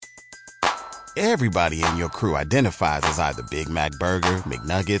Everybody in your crew identifies as either Big Mac Burger,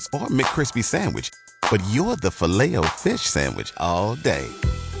 McNuggets, or McCrispy Sandwich. But you're the Filet-O-Fish Sandwich all day.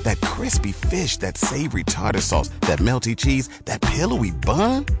 That crispy fish, that savory tartar sauce, that melty cheese, that pillowy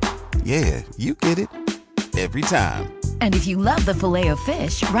bun. Yeah, you get it. Every time. And if you love the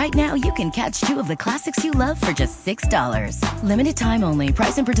Filet-O-Fish, right now you can catch 2 of the classics you love for just $6. Limited time only.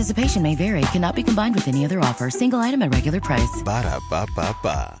 Price and participation may vary. Cannot be combined with any other offer. Single item at regular price.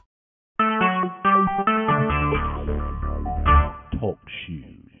 Ba-da-ba-ba-ba. Talk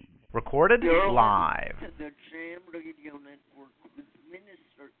shoes. Recorded live. The Jam Radio Network with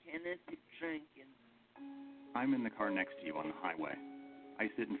Minister Kenneth Jenkins. I'm in the car next to you on the highway. I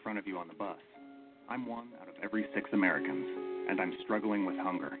sit in front of you on the bus. I'm one out of every 6 Americans, and I'm struggling with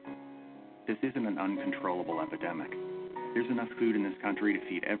hunger. This isn't an uncontrollable epidemic. There's enough food in this country to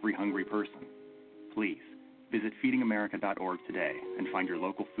feed every hungry person. Please, visit feedingamerica.org today and find your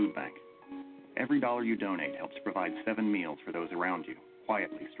local food bank. Every dollar you donate helps provide 7 meals for those around you,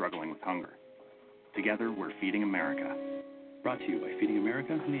 quietly struggling with hunger. Together, we're Feeding America. Brought to you by Feeding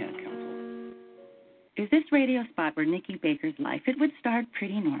America and the Ad Council. Is this radio spot where Nikki Baker's life? It would start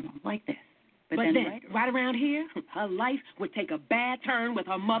pretty normal, like this. But then right around here, her life would take a bad turn with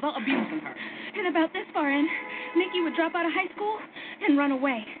her mother abusing her. And about this far in, Nikki would drop out of high school and run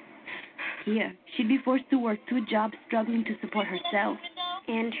away. Here, she'd be forced to work 2 jobs, struggling to support herself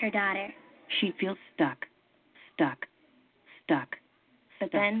and her daughter. She'd feel stuck.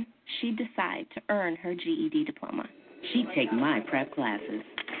 But then she'd decide to earn her GED diploma. She'd take my prep classes,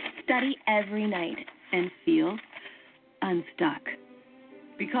 Study every night. and feel unstuck.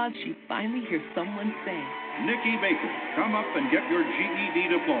 Because she finally hears someone say, Nikki Baker, come up and get your GED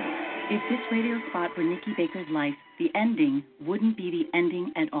diploma. If this radio spot were Nikki Baker's life, the ending wouldn't be the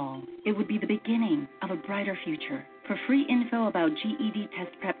ending at all. It would be the beginning of a brighter future. For free info about GED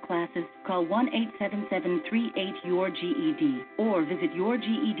test prep classes, call 1-877-38-YOUR-GED or visit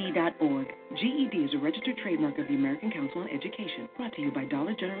yourged.org. GED is a registered trademark of the American Council on Education, brought to you by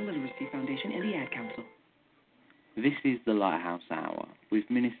Dollar General Literacy Foundation and the Ad Council. This is the Lighthouse Hour with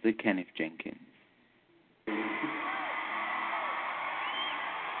Minister Kenneth Jenkins.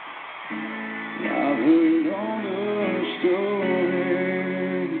 I've heard all the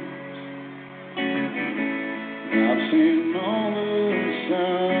stories, I've seen all the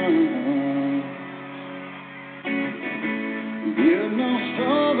signs, give no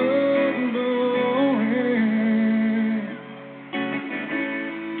star the glory,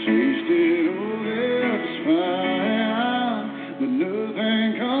 tasted all that's fine, but nothing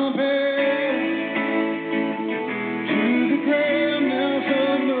compares to the greatness of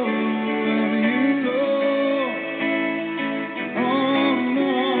love.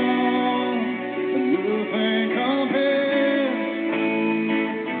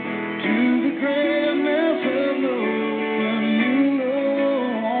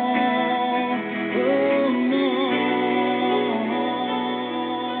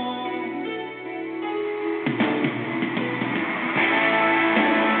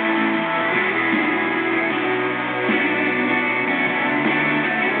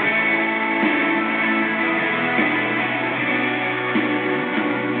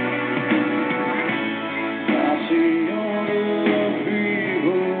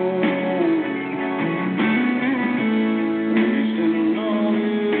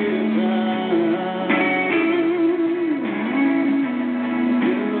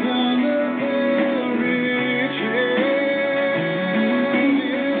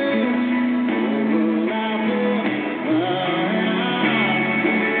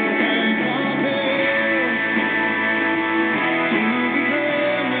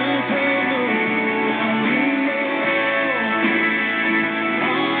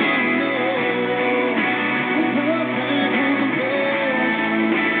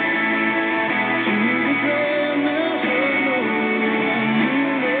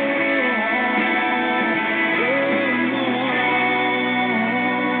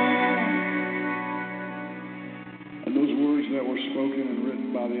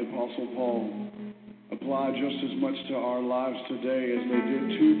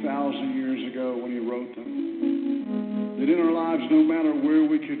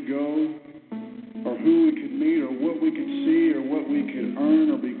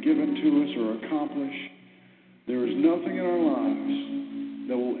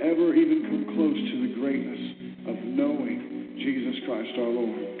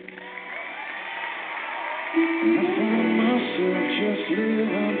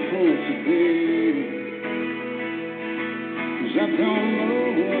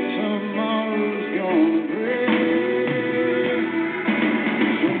 Tomorrow's gonna bring.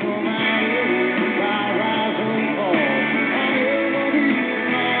 So no matter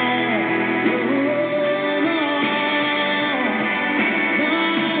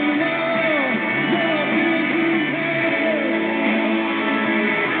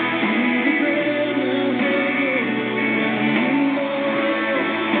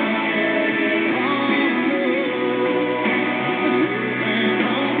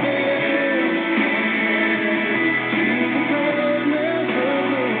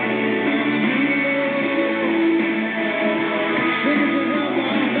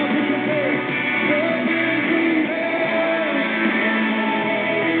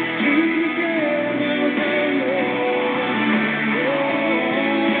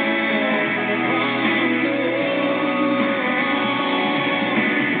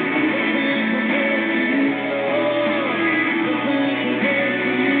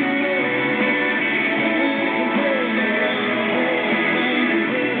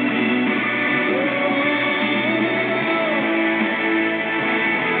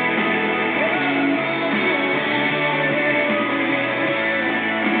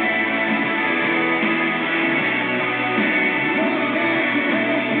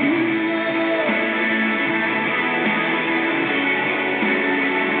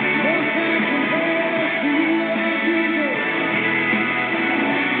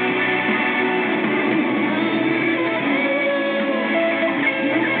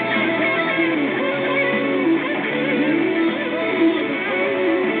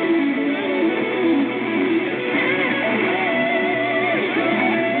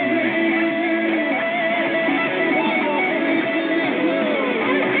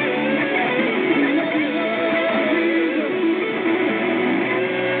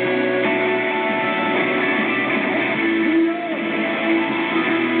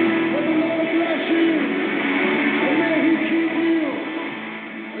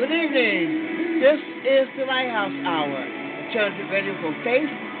Good evening. This is the Lighthouse Hour, alternative radio for faith,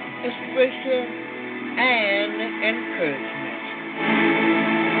 inspiration, and encouragement.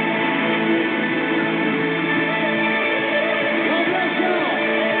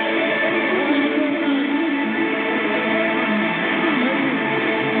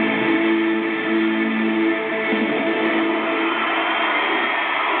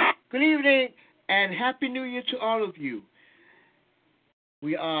 Good evening and Happy New Year to all of you.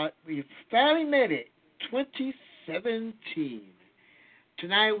 We finally made it, 2017.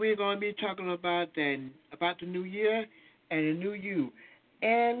 Tonight we're going to be talking about the new year and the new you.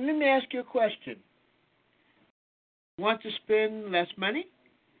 And let me ask you a question. Want to spend less money?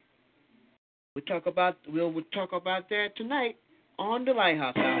 We'll talk about that tonight on the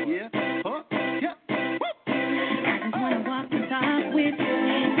Lighthouse Hour. Yeah. Huh? Yeah. I just want to walk the talk with you,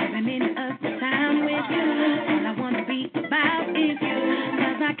 every minute of the time with you. All I want to be about is you,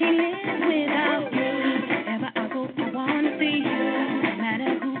 'cause I can't live without you. Wherever I go, I want to see you, no matter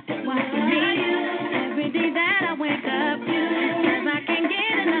who's watching me. Every day that I wake up, 'cause I can't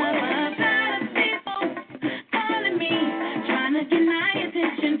get enough of lot of people calling me, trying to get my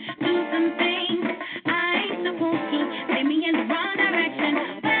attention, do some things I ain't supposed to, take me in the wrong direction,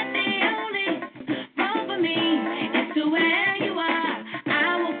 but the only road for me is to where you are.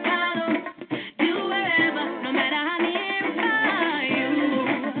 I will follow you wherever, no matter how near or far you.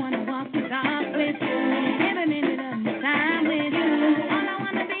 I want to walk the talk with you, every minute of the time with you. All I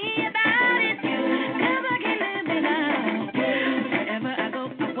want to be about is you, 'cause I can't live without you. Wherever I go,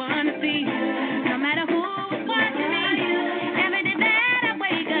 I want to see you, no matter who's watching me. Every day that I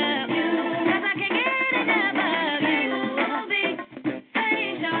wake up, 'cause I can't get enough of you. Oh, the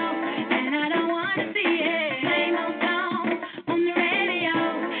same show, and I don't want to see it. Same old song on the radio,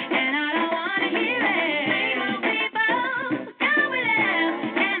 and I don't want to hear it. Same old people going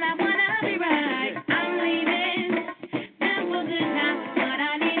left, and I want to be right. I'm leaving just for good now. What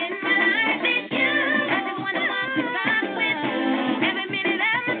I need in my life is you. I just want to walk the talk with you, every minute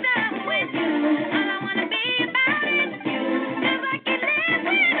of my time with you. All I want to be about is you, 'cause I can't live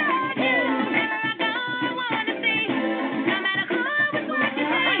without you. Wherever I go, I want to see you, no matter who is watching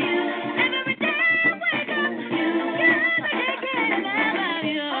me. Every day I wake up, 'cause I can't get enough of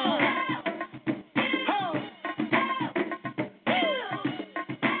you.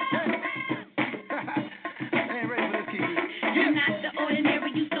 You're not the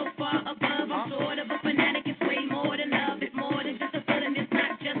ordinary, you so far above. I'm sort of a fanatic, it's way more than love. It's more than just a feeling, it's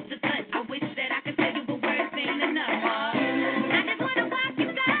not just a touch. I wish that I could tell you, but words ain't enough. I just want to walk the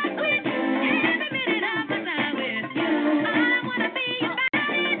talk with you, every minute of my time with you. All I want to be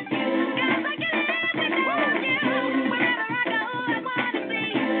about is you, 'cause I can't live without you. Wherever I go, I want to see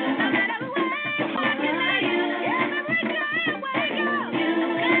you, no matter who is watching me. Every day I wake up,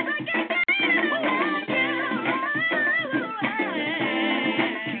 'cause I can't get enough of you.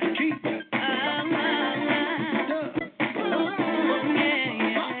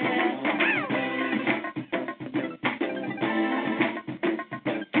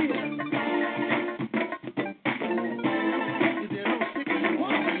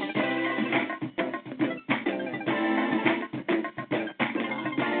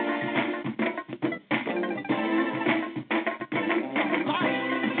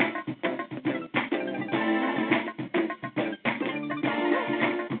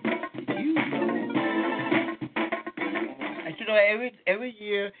 And every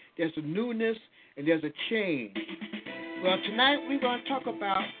year there's a newness and there's a change. Well, tonight we're going to talk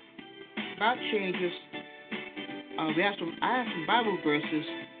about changes. I have some Bible verses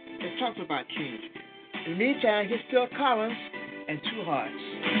that talks about change. In the meantime, here's Phil Collins and Two Hearts.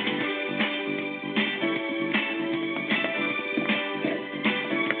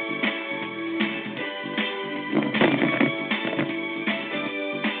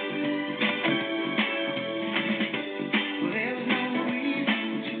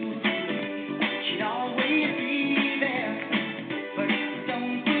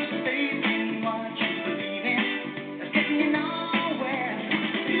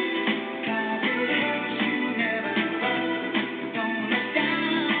 Don't let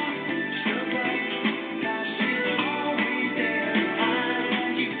down.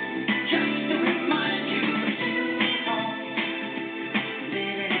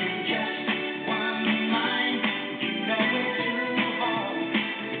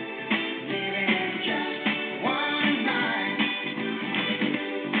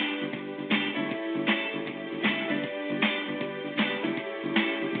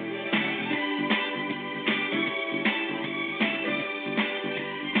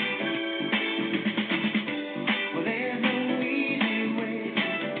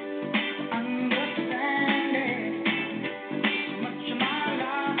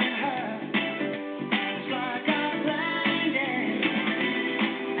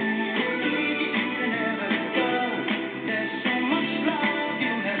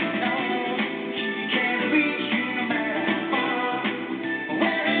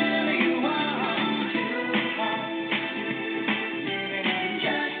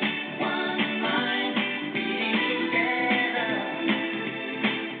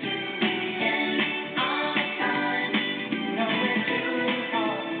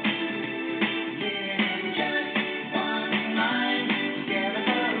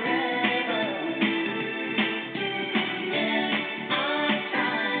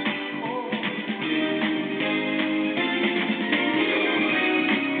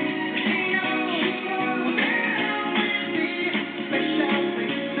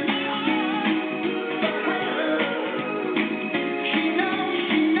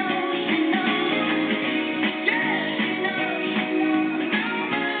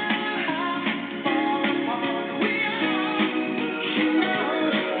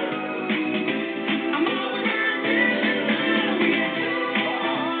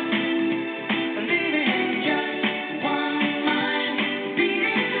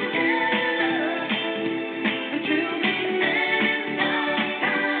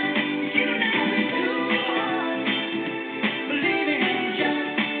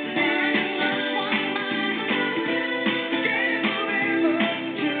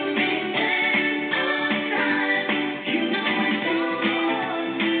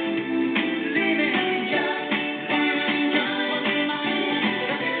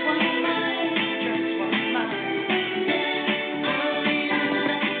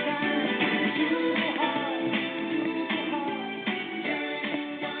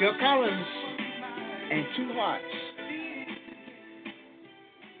 and two hearts.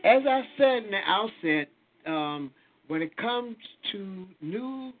 As I said in the outset, when it comes to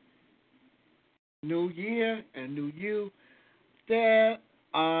new year and new you, there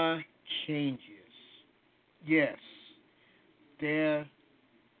are changes. Yes, there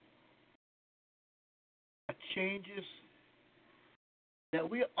are changes that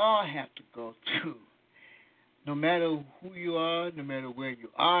we all have to go through, no matter who you are, no matter where you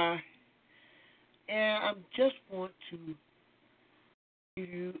are. And I just want to give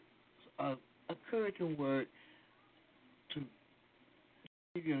you an encouraging word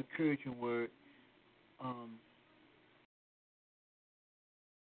on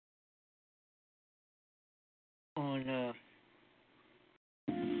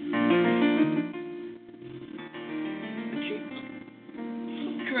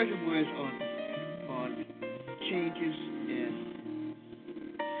encouraging words on changes and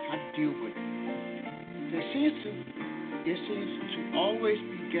how to deal with it. There seems to always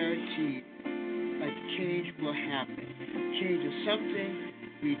be guaranteed like change will happen. Change is something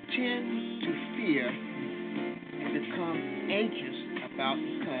we tend to fear and become anxious about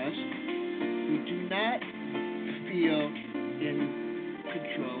because we do not feel in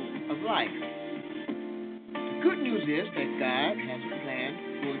control of life. The good news is that God has a plan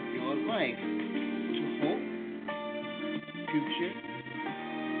for your life to hope, future,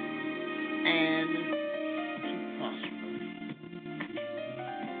 and to prosper.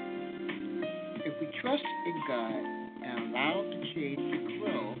 If we trust in God and allow the change to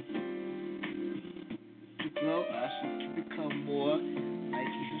grow us and to become more like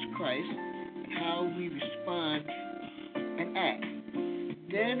Jesus Christ, and how we respond and act,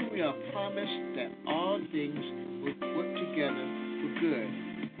 then we are promised that all things will work together for good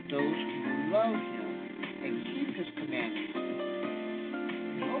for those who love Him and keep His commandments.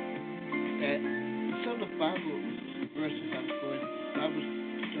 We hope that some of the Bible verses Bible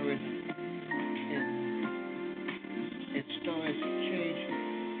stories and stories of change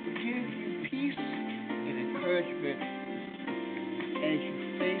will give you peace and encouragement as you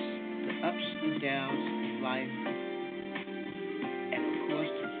face the ups and downs of life, and of course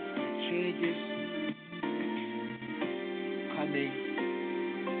the changes coming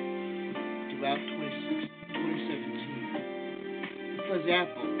throughout 2017. For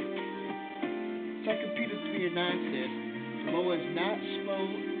example, 2 Peter 3:9 says, "The Lord is not slow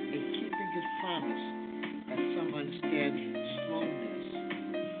in keeping His promise, as some understand slowness.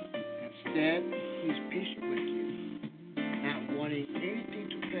 Instead, He is patient with you, not wanting anything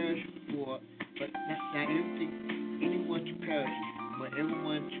to perish anyone to perish, but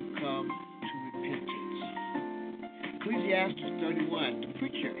everyone to come to repentance." Ecclesiastes 31, the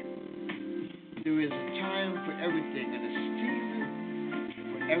preacher. There is a time for everything and a season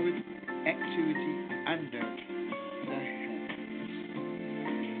for every activity under the heavens.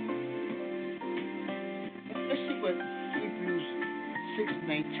 Let's see what Hebrews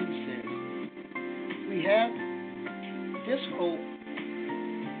 6:19 says. We have this hope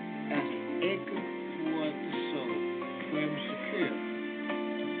as an anchor for the soul, firm secure.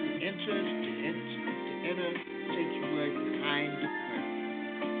 It enters the inner sanctuary behind the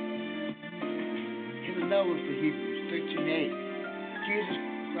curtain. Here's another one for Hebrews 13:8. Jesus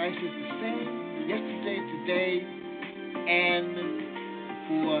Christ is the same yesterday, today, and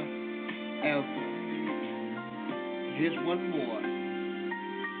forever. Here's one more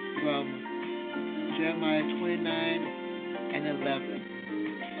from Jeremiah 29:11.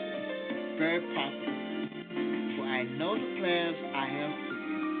 Very popular. "For I know the plans I have for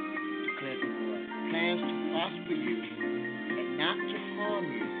you, declares the Lord. Plans to prosper you and not to harm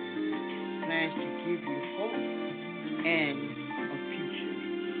you. Plans to give you hope and a future."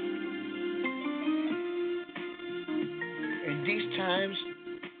 In these times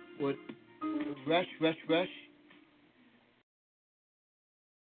with rush,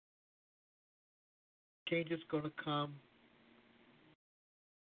 change is going to come.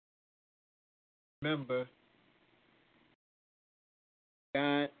 Remember,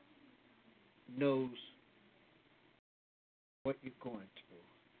 God knows what you're going through.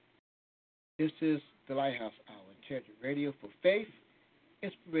 This is the Lighthouse Hour, Intelligent Radio for faith,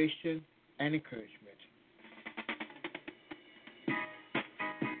 inspiration, and encouragement.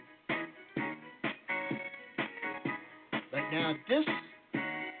 Right now, this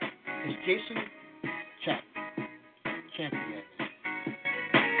is Jason Champion.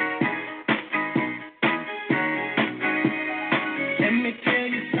 Let me tell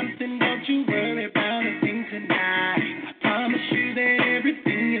you something, don't you worry about a thing tonight. I promise you that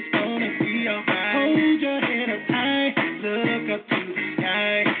everything is gonna be alright. Hold your head up high, look up to the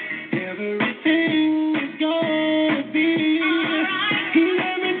sky. Everything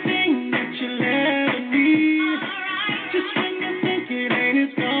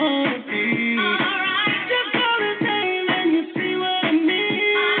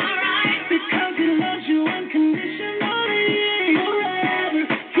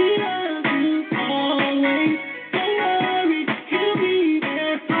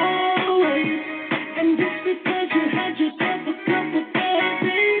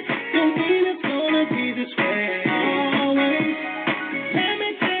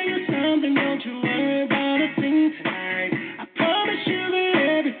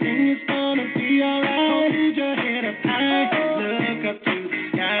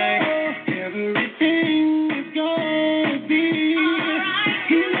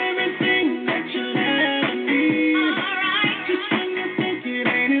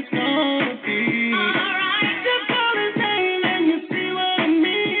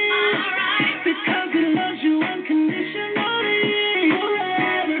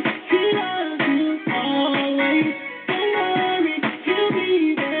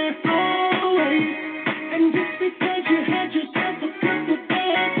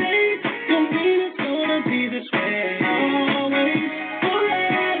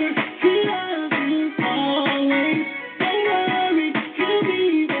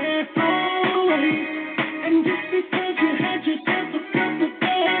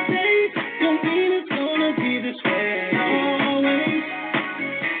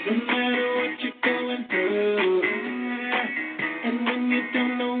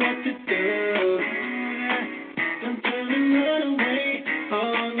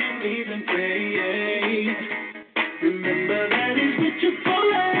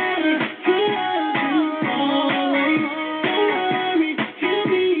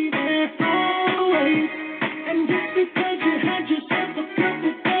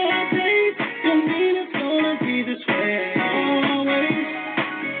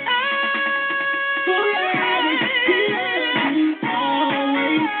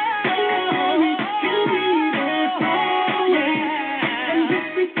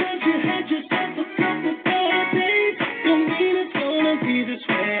be this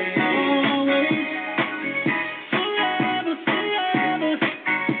way always. Forever, forever.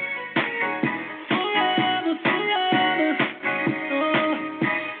 Forever, forever. Oh,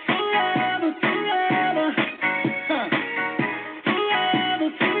 forever, forever. Huh. Forever,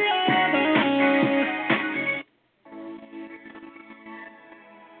 forever.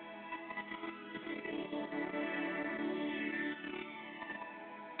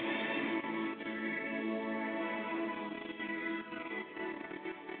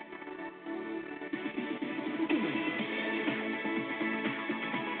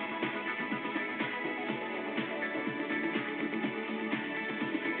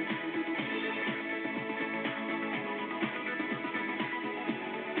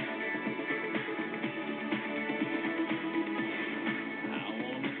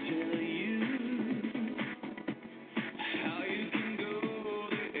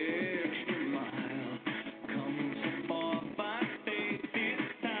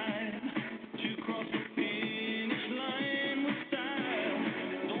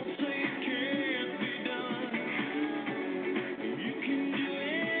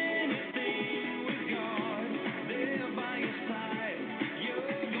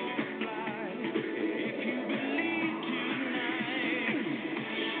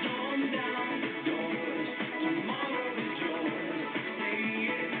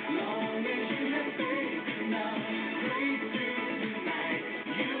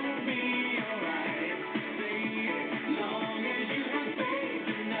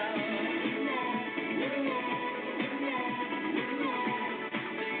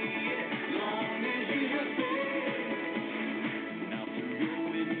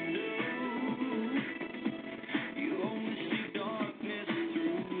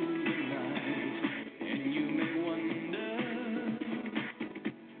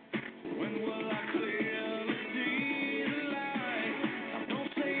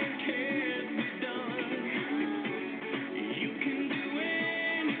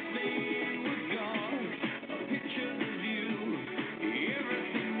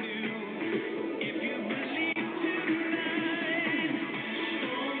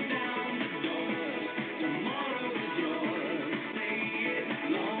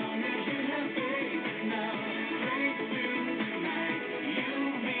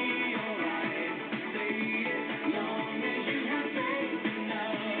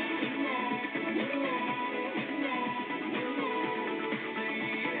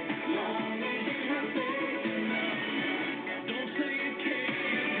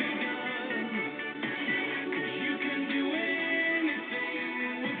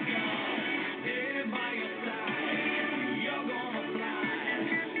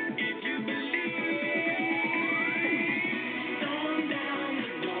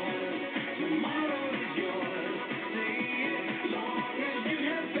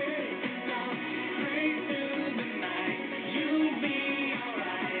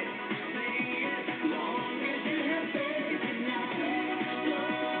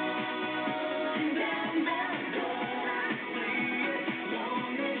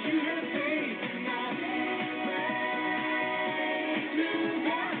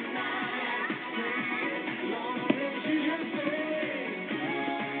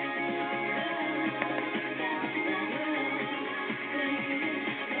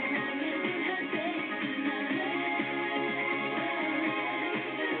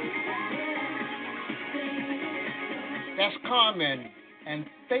 That's Carmen and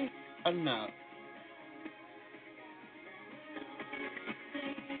Faith Enough.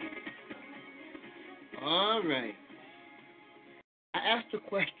 All right. I asked a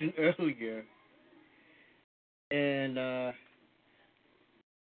question earlier, and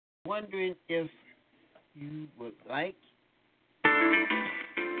wondering if you would like you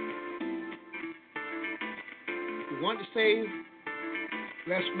want to save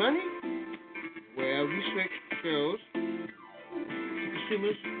less money. Well, research shows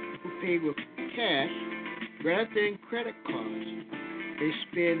consumers who pay with cash rather than credit cards, they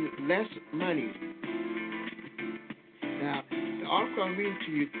spend less money. Now, the article I'm reading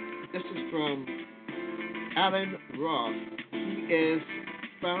to you, this is from Alan Roth. He is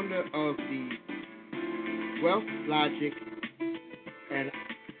founder of the Wealth Logic and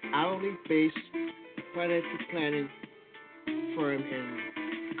hourly-based financial planning firm in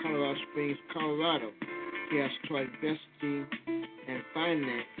Colorado Springs, Colorado. He has taught investing and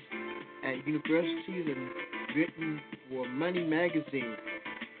finance at universities and written for Money Magazine,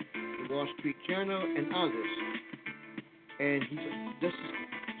 the Wall Street Journal, and others. And his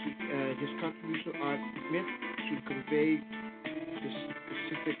contributions are meant to convey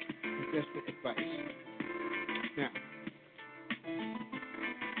specific investment advice. Now,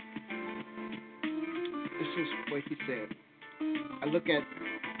 is what he said. I look at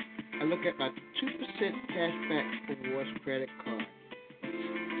my 2% cashback rewards credit card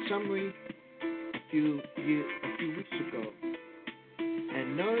summary a few weeks ago,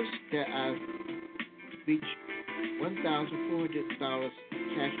 and noticed that I've reached $1,400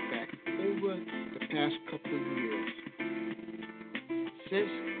 cashback over the past couple of years.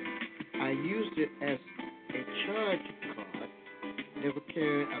 Since I used it as a charge card, never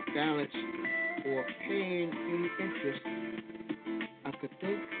carrying a balance or paying any interest, I could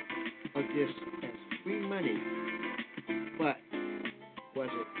think of this as free money. But was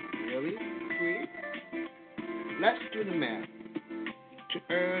it really free? Let's do the math. To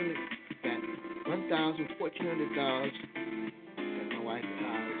earn that $1,400 that my wife and I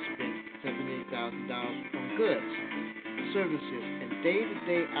spent $78,000 on goods, services, and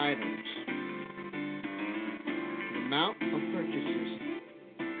day-to-day items, the amount of purchases,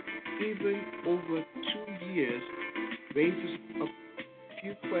 even over 2 years, raises a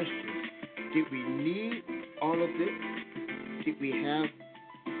few questions. Did we need all of it? Did we have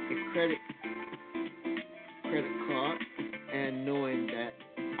a credit card and knowing that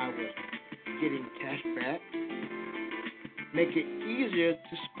I was getting cash back make it easier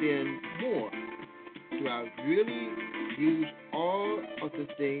to spend more? Do I really use all of the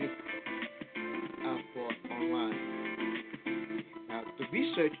things I bought online? Now, the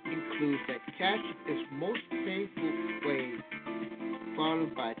research includes that cash is most painful way,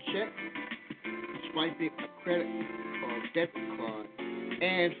 followed by check, swiping a credit or debit card,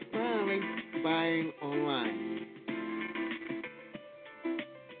 and finally buying online.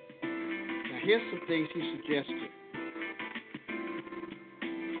 Now, here's some things he suggested.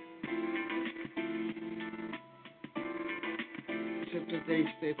 They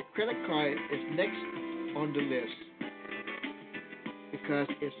say the credit card is next on the list because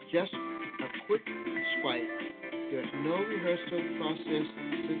it's just a quick swipe. There's no rehearsal process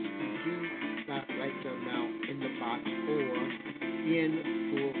since you do not write the amount in the box or in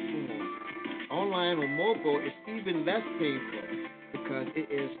full form. Online or mobile is even less painful because it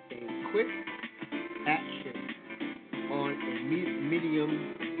is a quick action on a medium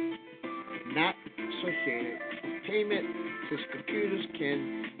not associated with payment, since computers can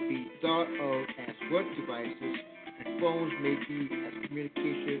be thought of as work devices and phones may be as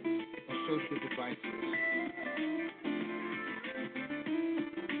communication or social devices.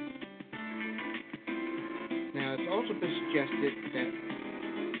 Now, it's also been suggested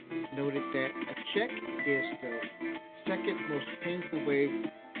noted that a check is the second most painful way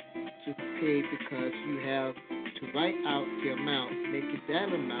to pay because you have to write out the amount, making that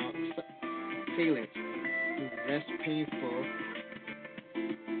amount salient. Less painful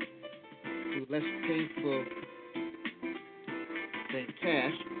than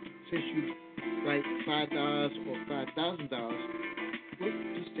cash, since you write $5 or $5,000 with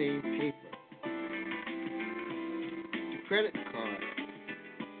the same paper. The credit card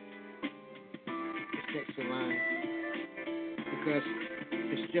is next in line because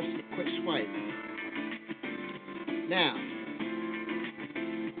it's just a quick swipe. Now,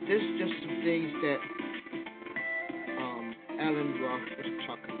 this is just some things that Alan Roth was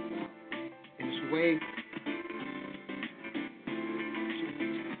talking about. And it's a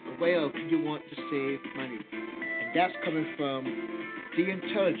way of you want to save money. And that's coming from The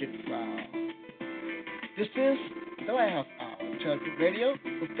Intelligent File. This is the Lighthouse Hour, Intelligent Radio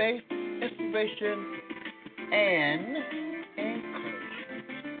for faith, inspiration, and encouragement.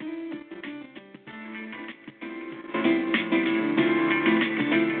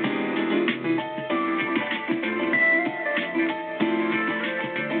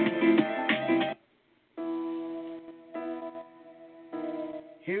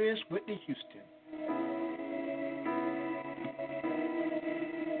 Here is Whitney Houston.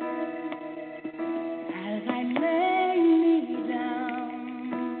 As I lay me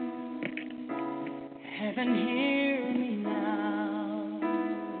down, heaven hear me now.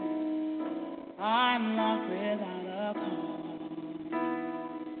 I'm lost without a cause.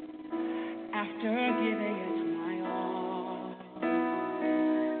 After giving it my all,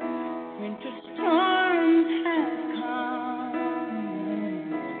 winter storms have come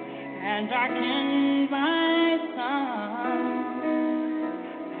and darkened my sun.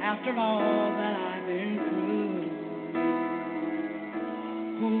 After all that I've been through,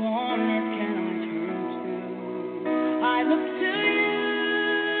 who on earth can I turn to? I look to you.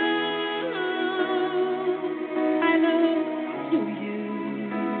 I look to you.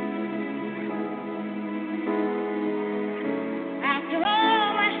 After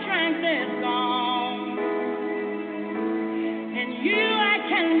all my strength is gone, in you I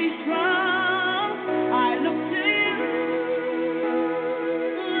can be strong. I look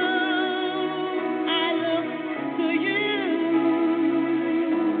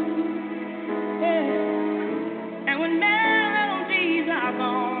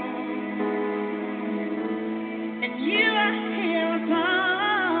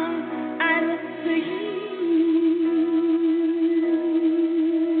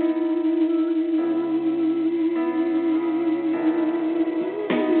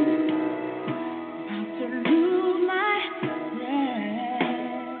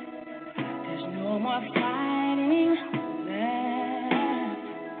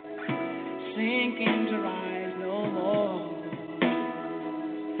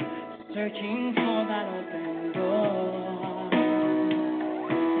searching for that open door.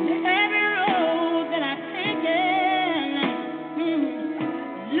 And every road that I've taken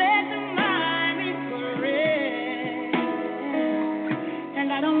led to my regret.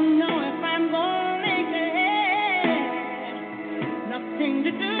 And I don't know if I'm gonna make it. Nothing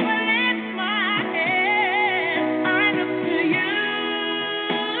to do but lift my head. I look to you.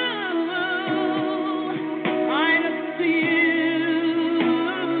 I look to you.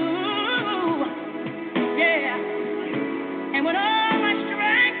 Yeah. And when all my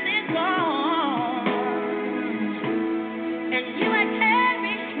strength is gone, and you I can't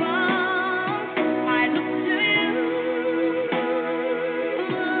be strong, I look to you.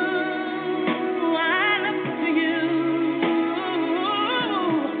 I look to you.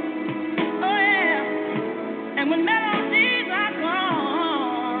 Oh yeah. And when melodies are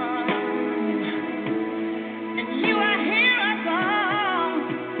gone, and you I hear a song,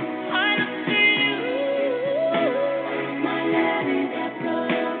 I look to you. My levees are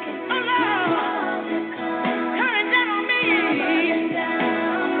broken. Oh Lord, coming down on me.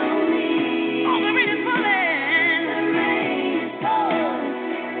 All the rain is falling. The rain is falling.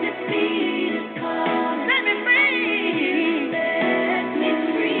 This beat is calling. Set me free. Set me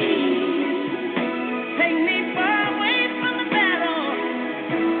free. Take me far away from the battle.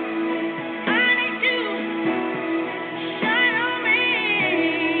 I need you. Shine on me.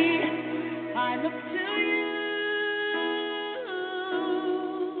 I look to you.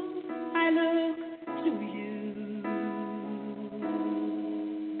 I look to you.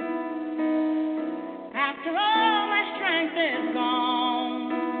 After all my strength is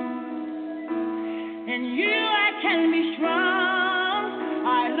gone, in you I can be strong.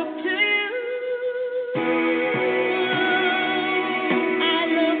 I look to you. I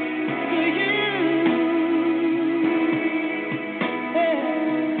look to you.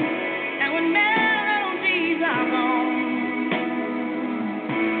 Yeah. And when melodies are gone,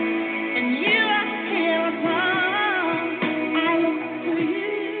 and you I hear a song, I look to you.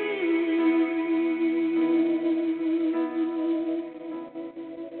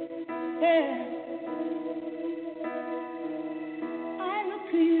 Yeah. I look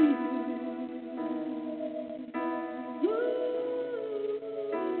to you.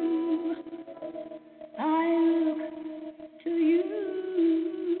 Ooh. I look to you.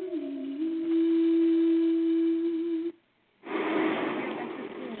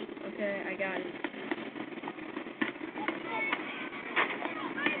 Okay, I got it.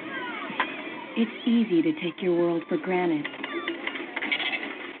 It's easy to take your world for granted.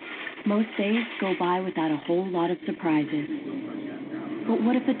 Most days go by without a whole lot of surprises. But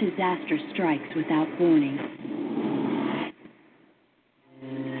what if a disaster strikes without warning?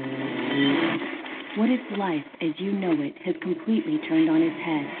 What if life as you know it has completely turned on its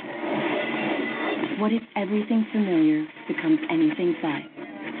head? What if everything familiar becomes anything but?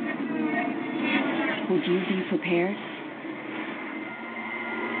 Would you be prepared?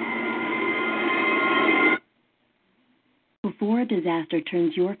 Before a disaster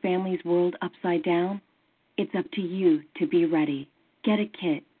turns your family's world upside down, it's up to you to be ready. Get a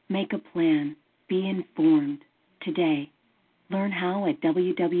kit, make a plan, be informed. Today, learn how at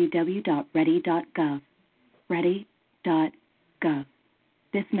www.ready.gov. Ready.gov.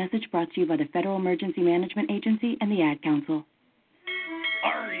 This message brought to you by the Federal Emergency Management Agency and the Ad Council.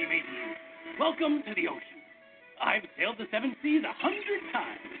 Arty, matey. Welcome to the ocean. I've sailed the seven seas 100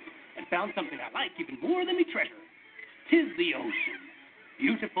 times and found something I like even more than me treasure. 'Tis the ocean,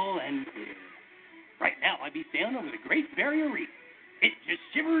 beautiful and clear. Right now I be sailing over the Great Barrier Reef. It just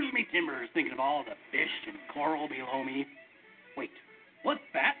shivers me timbers thinking of all the fish and coral below me. Wait, what's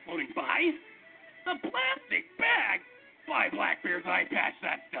that floating by? The plastic bag! Why, Blackbeard's eye patch,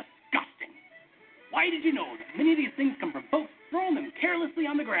 that's disgusting. Why did you know that many of these things come from folks throwing them carelessly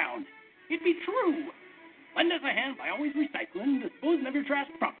on the ground? It'd be true. Lend us a hand by always recycling and disposing of your trash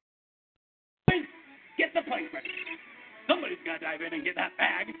properly. Boys, get the plank ready. Somebody's got to dive in and get that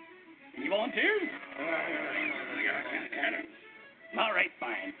bag. Any volunteers? All right,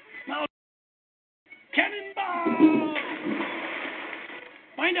 fine. Now, cannonball!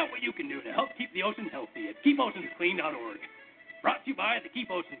 Find out what you can do to help keep the oceans healthy at keepoceansclean.org. Brought to you by the Keep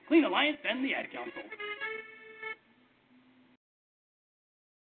Oceans Clean Alliance and the Ad Council.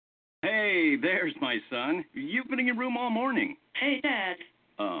 Hey, there's my son. You've been in your room all morning. Hey, Dad.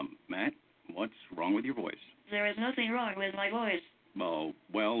 Matt, what's wrong with your voice? There is nothing wrong with my voice. Oh,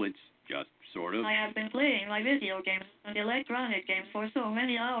 well, it's just sort of. I have been playing my video games and electronic games for so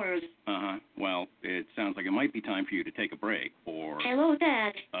many hours. Uh-huh. Well, it sounds like it might be time for you to take a break, or... Hello,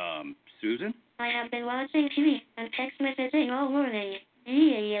 Dad. Susan? I have been watching TV and text messaging all morning.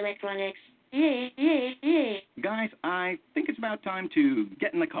 EA Electronics. EA. Guys, I think it's about time to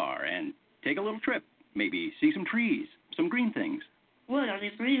get in the car and take a little trip. Maybe see some trees, some green things. What are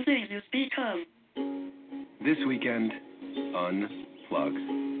these green things you speak of? This weekend, unplug.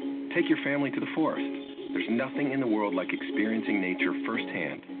 Take your family to the forest. There's nothing in the world like experiencing nature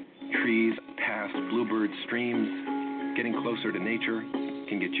firsthand. Trees, paths, bluebirds, streams. Getting closer to nature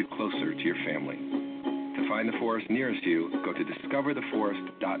can get you closer to your family. To find the forest nearest you, go to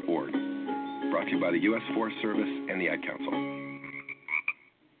discovertheforest.org. Brought to you by the U.S. Forest Service and the Ad Council.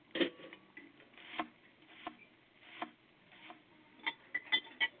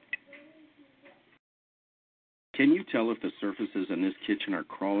 Can you tell if the surfaces in this kitchen are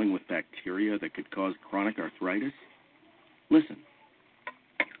crawling with bacteria that could cause chronic arthritis? Listen.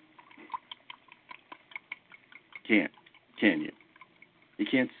 Can you? You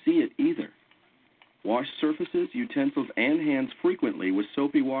can't see it either. Wash surfaces, utensils, and hands frequently with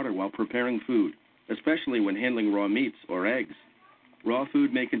soapy water while preparing food, especially when handling raw meats or eggs. Raw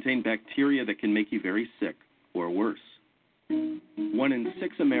food may contain bacteria that can make you very sick, or worse. 1 in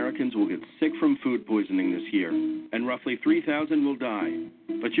 6 Americans will get sick from food poisoning this year, and roughly 3,000 will die.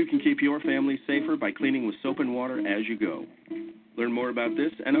 But you can keep your family safer by cleaning with soap and water as you go. Learn more about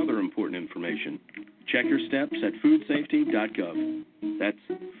this and other important information. Check your steps at foodsafety.gov. That's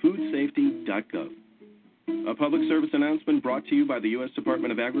foodsafety.gov. A public service announcement brought to you by the U.S.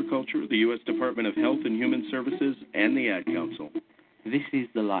 Department of Agriculture, the U.S. Department of Health and Human Services, and the Ad Council. This is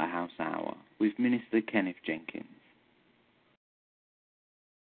the Lighthouse Hour with Minister Kenneth Jenkins.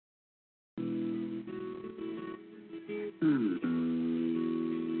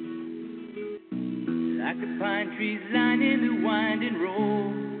 Like the pine trees lining the winding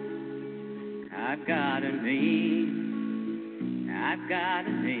road, I've got a name, I've got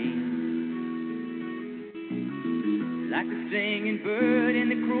a name. Like the singing bird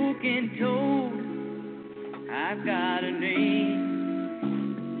and the croaking toad, I've got a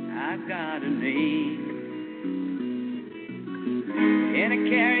name, I've got a name. And I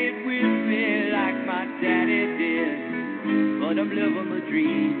carry it with me like my daddy did, but I'm living a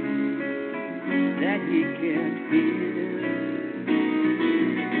dream that he can't feel.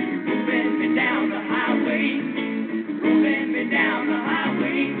 Moving me down the highway, rolling me down the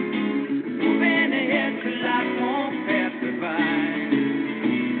highway, moving ahead till I won't pass me by.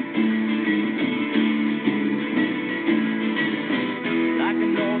 Like a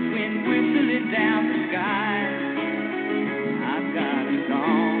north wind whistling down the sky, I've got a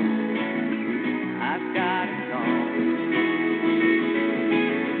song, I've got a song.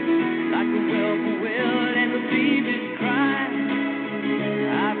 Like the whippoorwill and the baby's cry,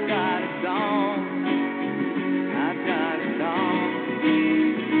 I've got a song, I've got a song.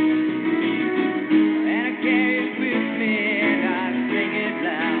 And I carry it with me and I sing it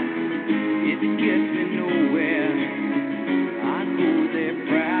loud. If it gets me nowhere, I go there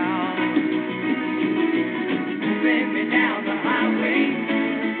proud. Moving me down the highway,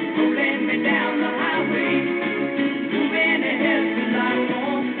 rolling me down the highway, moving ahead till I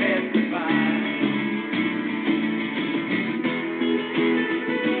won't pass me by.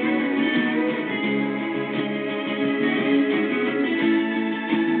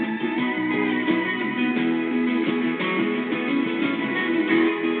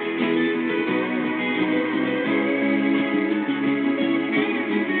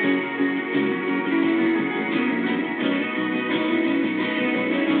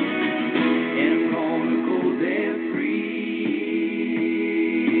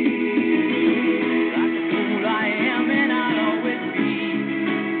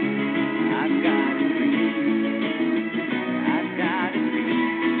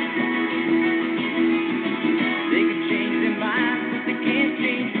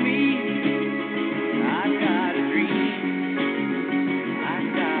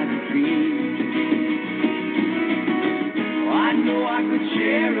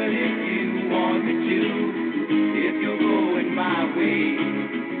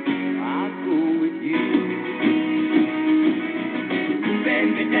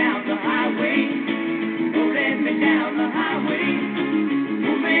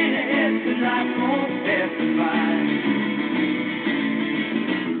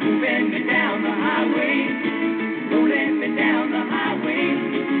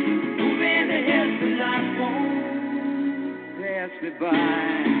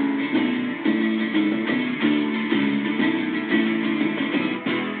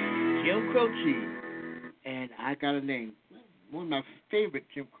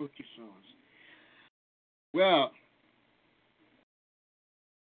 Well,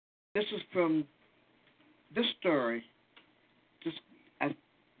 this is from this story. Just as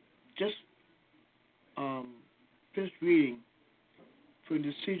just finished reading from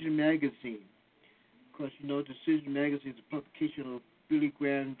Decision Magazine. Of course, you know Decision Magazine is a publication of Billy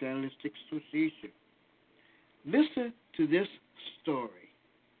Graham Journalistic Association. Listen to this story.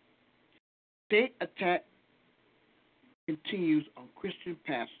 State attack continues on Christian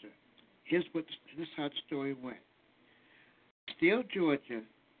pastor. This is how the story went. Still, Georgia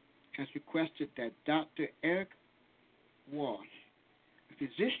has requested that Dr. Eric Walsh, a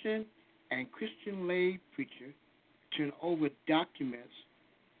physician and Christian lay preacher, turn over documents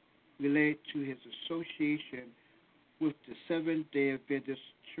related to his association with the Seventh-day Adventist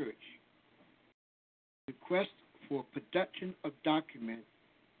Church. Request for production of document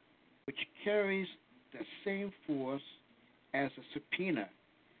which carries the same force as a subpoena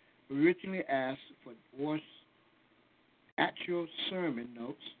originally asked for Walsh's actual sermon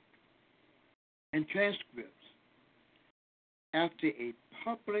notes and transcripts. After a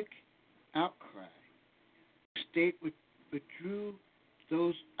public outcry, the state withdrew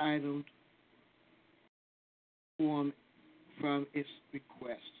those items from its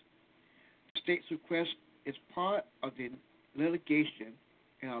request. The state's request is part of the litigation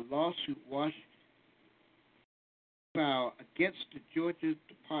in a lawsuit Walsh filed against the Georgia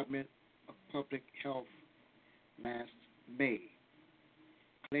Department of Public Health last May,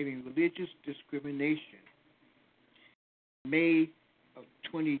 claiming religious discrimination. In May of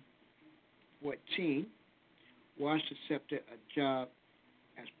 2014, Walsh accepted a job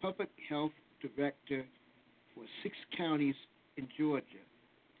as public health director for 6 counties in Georgia.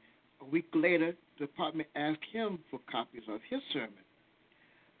 A week later, the department asked him for copies of his sermon.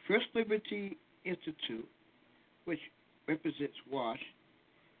 First Liberty Institute, which represents Walsh,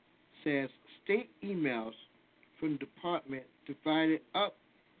 says state emails from the department divided up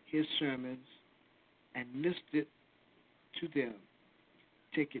his sermons and listed to them,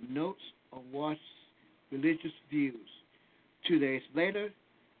 taking notes on Walsh's religious views. 2 days later,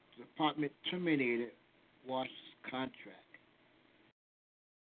 the department terminated Walsh's contract.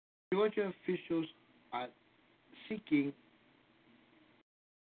 Georgia officials are seeking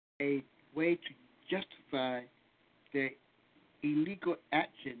a way to justify their illegal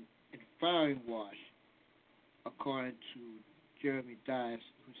action in firing Walsh, according to Jeremy Dias,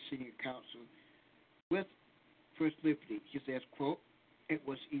 who's senior counsel with First Liberty. He says, quote, "It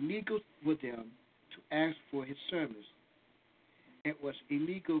was illegal for them to ask for his sermons. It was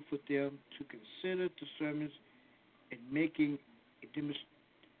illegal for them to consider the sermons in making a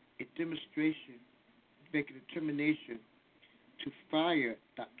determination to fire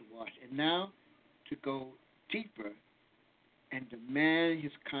Dr. Walsh, and now to go deeper and demand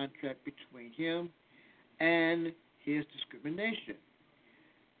his contract between him and his discrimination.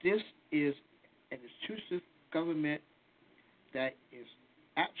 This is an intrusive government that is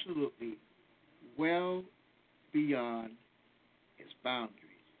absolutely well beyond its boundaries.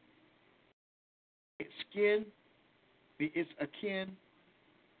 It's akin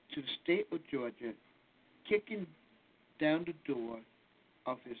to the state of Georgia kicking down the door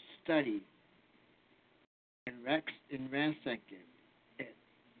of his study and ransacking it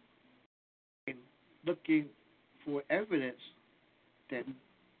and looking for evidence that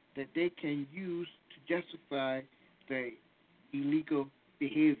they can use to justify their illegal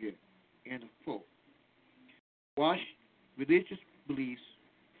behavior. End of quote. Walsh's religious beliefs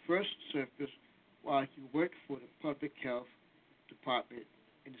first surfaced while he worked for the Public Health Department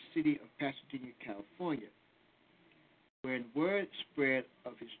in the city of Pasadena, California. When word spread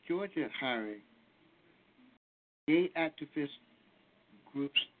of his Georgia hiring, gay activist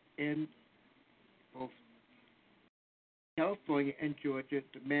groups in both California and Georgia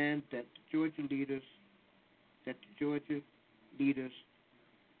demand that the Georgia leaders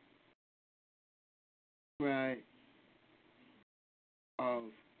try of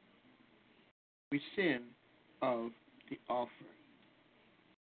rescind of the offer.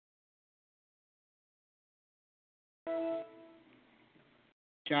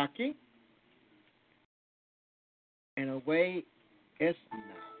 Shocking? In a way, it's not.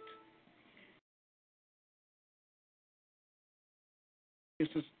 This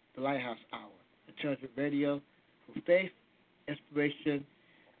is the Lighthouse Hour, intelligent radio for faith, inspiration,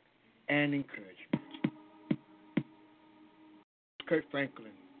 and encouragement. Kurt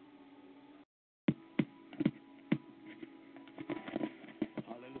Franklin.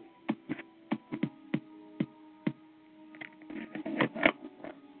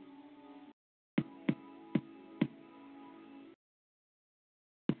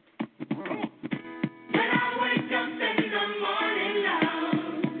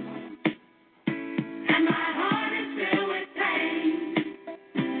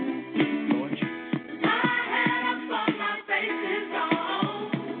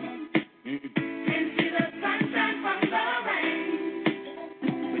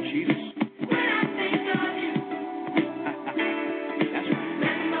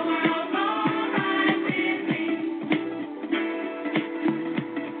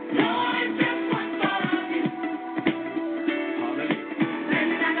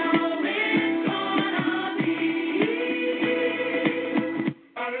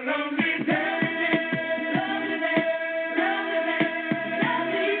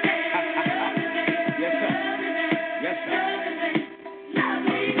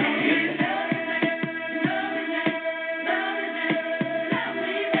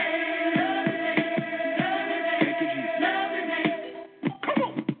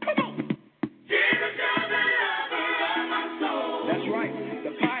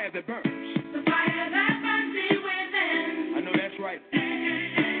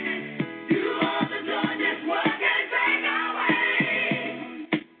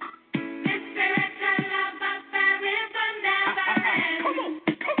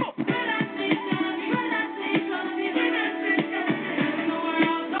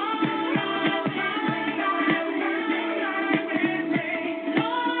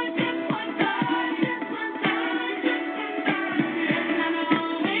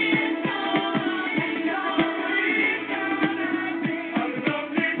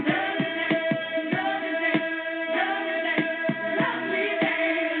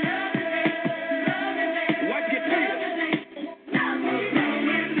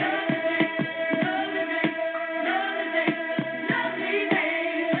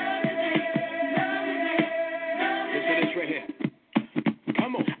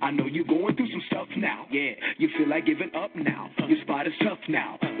 now. Yeah, you feel like giving up now. Your spot is tough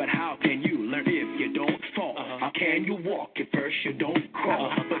now. But how can you learn if you don't fall? How can you walk if first you don't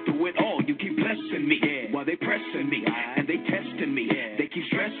crawl? But through it all, you keep blessing me. While they pressing me and they testing me. They keep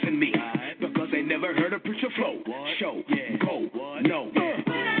stressing me because they never heard a preacher flow. Show, go, no.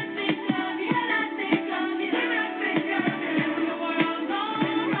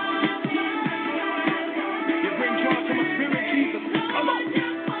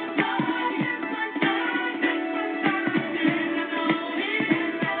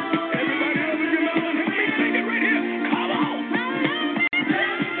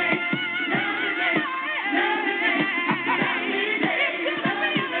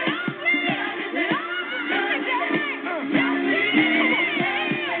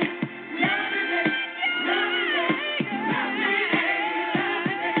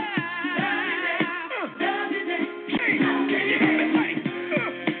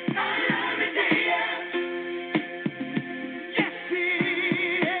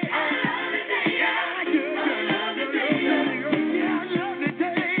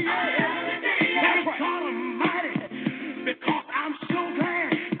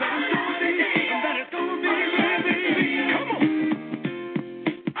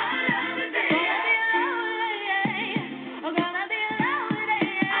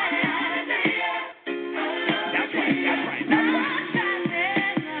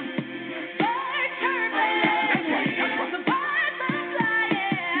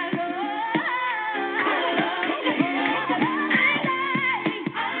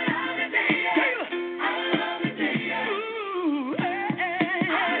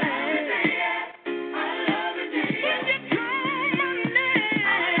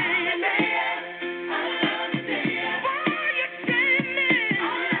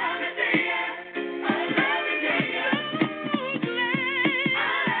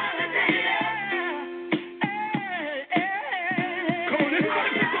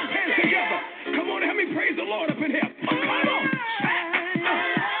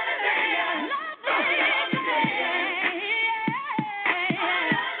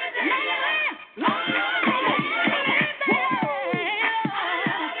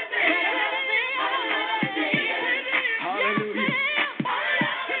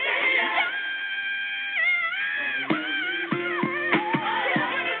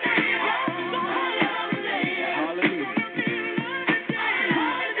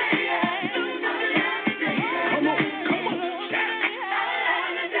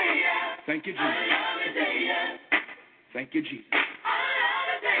 Thank you, Jesus. Thank you, Jesus.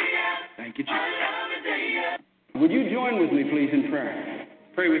 Thank you, Jesus. Would you join with me, please, in prayer?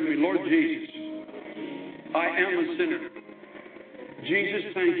 Pray with me. Lord Jesus, I am a sinner. Jesus,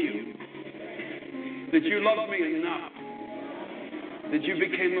 thank you that you loved me enough, that you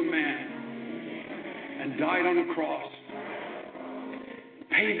became a man and died on a cross,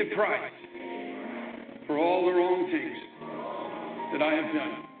 paid the price for all the wrong things that I have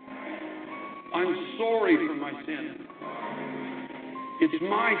done. I'm sorry for my sin. It's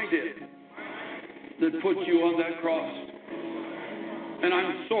my sin that put you on that cross. And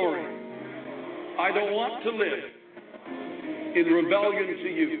I'm sorry. I don't want to live in rebellion to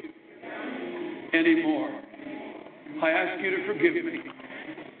you anymore. I ask you to forgive me.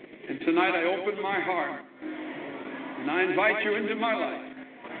 And tonight I open my heart and I invite you into my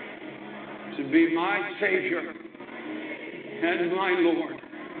life to be my Savior and my Lord.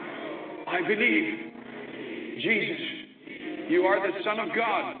 I believe, Jesus, you are the Son of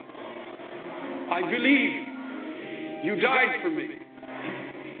God. I believe you died for me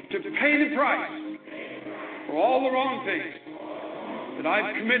to pay the price for all the wrong things that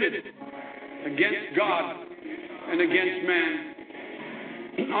I've committed against God and against man.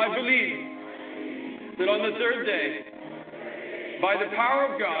 I believe that on the third day, by the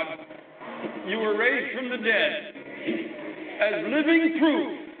power of God, you were raised from the dead as living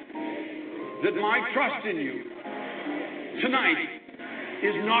proof that my trust in you tonight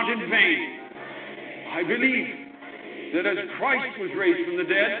is not in vain. I believe that as Christ was raised from the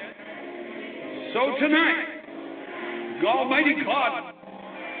dead, so tonight, Almighty God,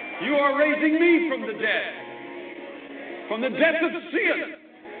 you are raising me from the dead, from the death of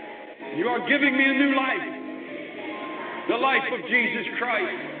sin. You are giving me a new life, the life of Jesus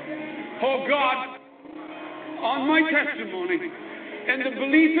Christ. Oh God, on my testimony and the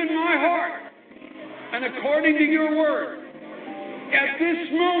belief in my heart, and according to your word, at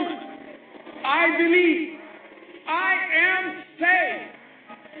this moment, I believe I am saved.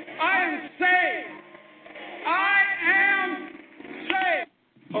 I am saved. I am saved.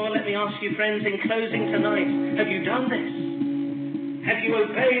 Oh, let me ask you, friends, in closing tonight, have you done this? Have you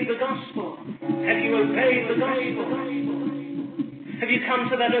obeyed the gospel? Have you obeyed the gospel? Have you come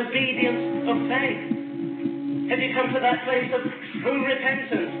to that obedience of faith? Have you come to that place of true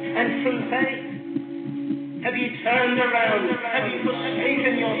repentance and true faith? Have you turned around? Have you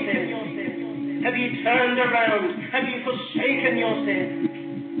forsaken your sin? Have you turned around? Have you forsaken your sin?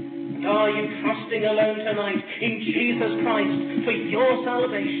 And are you trusting alone tonight in Jesus Christ for your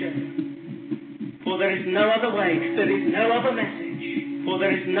salvation? For there is no other way, there is no other message. For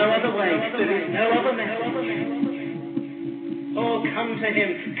there is no other way, there is no other message. Oh, come to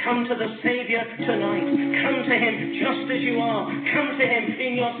Him. Come to the Savior tonight. Come to Him just as you are. Come to Him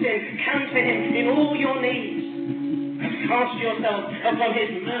in your sin. Come to Him in all your needs. And cast yourself upon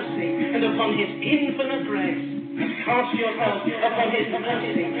His mercy and upon His infinite grace. And cast yourself upon His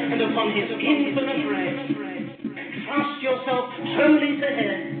mercy and upon His infinite grace. Cast yourself wholly to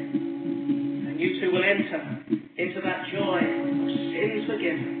Him. And you too will enter into that joy of sins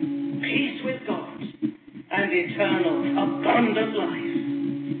forgiven, peace with God, and eternal, abundant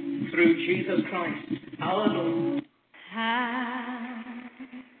life through Jesus Christ, our Lord. How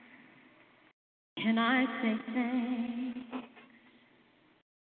can I say thanks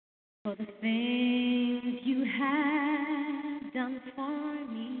for the things you have done for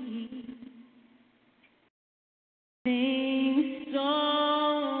me? Things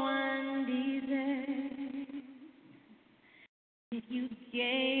so undeserved. If you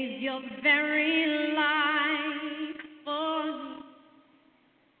gave your very life for me,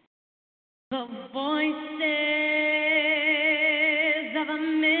 the voices of a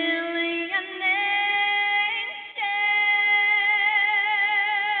million angels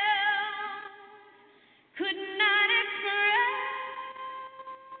could not express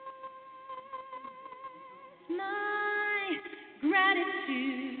my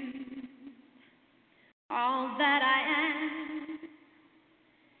gratitude. All that I am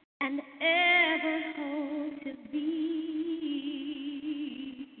and ever hope to be,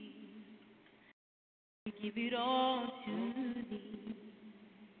 we give it all to Thee.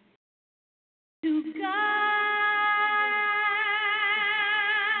 To God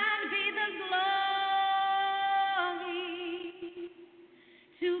be the glory.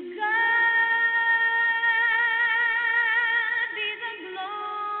 To God be the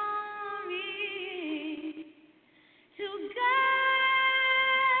glory. To God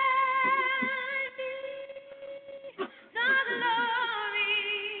be the glory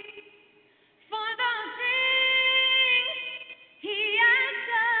for the things He has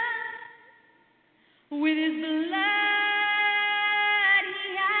done. With His blood He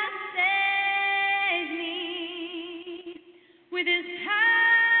has saved me. With His power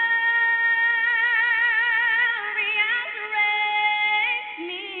He has raised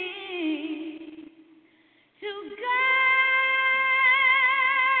me. To God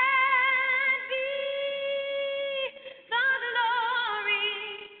be the glory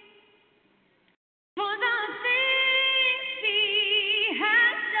for the things He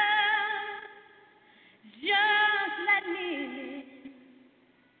has done. Just let me live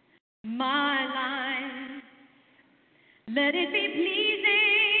my life. Let it be pleasing,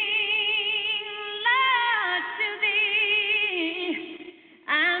 Lord, to Thee.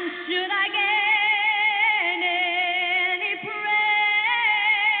 And should I gain any praise,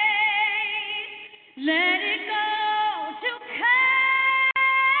 let it go to Calvary.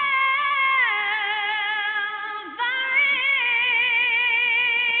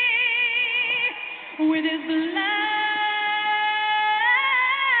 With His blood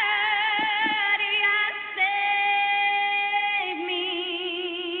He has saved me.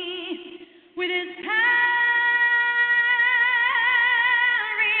 With His power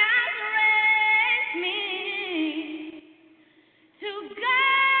He has raised me. To God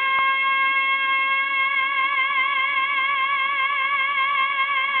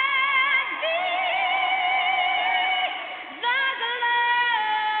be the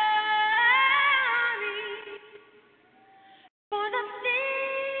glory for the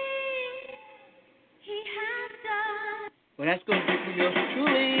things He has done. Well, that's going to be for yours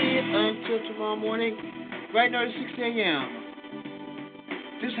truly until tomorrow morning, right now at 6 a.m.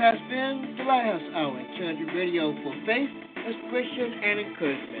 This has been the Lighthouse Hour, Alternative Radio for faith, inspiration, and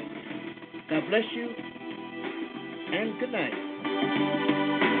encouragement. God bless you, and good night.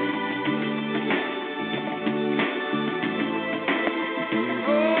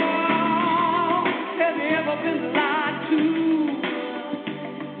 Have you ever been lied to?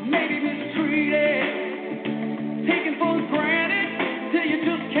 Maybe mistreated, taken for granted till you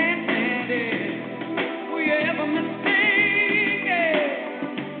just can't stand it? Were you ever mistaken?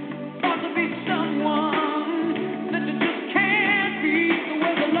 Thought to be someone that you just can't be? The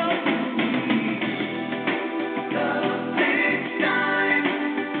way the love you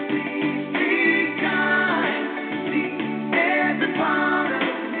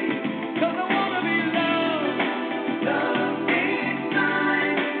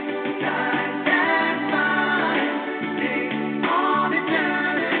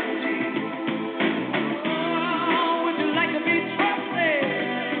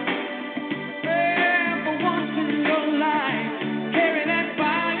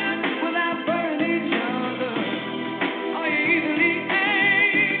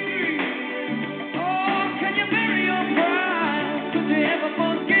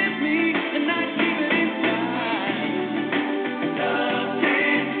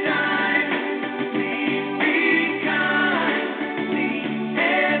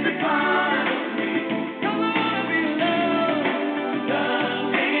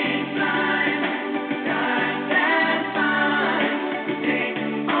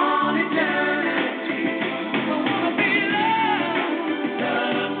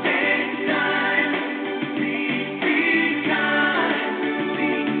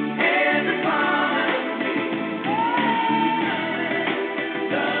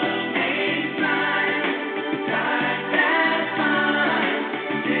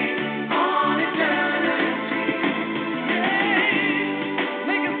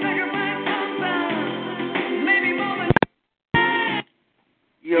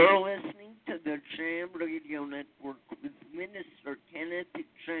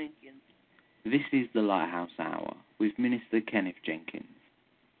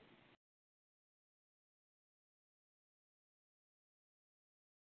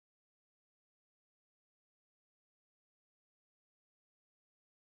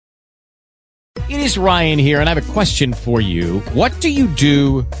It is Ryan here, and I have a question for you. What do you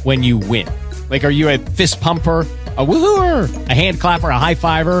do when you win? Like, are you a fist pumper, a woohooer, a hand clapper, a high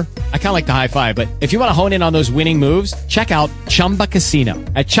fiver? I kind of like the high five, but if you want to hone in on those winning moves, check out Chumba Casino.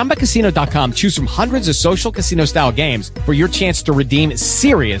 At ChumbaCasino.com, choose from hundreds of social casino-style games for your chance to redeem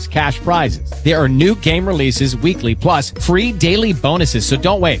serious cash prizes. There are new game releases weekly, plus free daily bonuses. So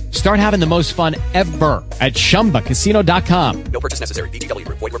don't wait. Start having the most fun ever at ChumbaCasino.com. No purchase necessary. VGW.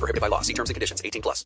 Void where prohibited by law. See terms and conditions. 18+.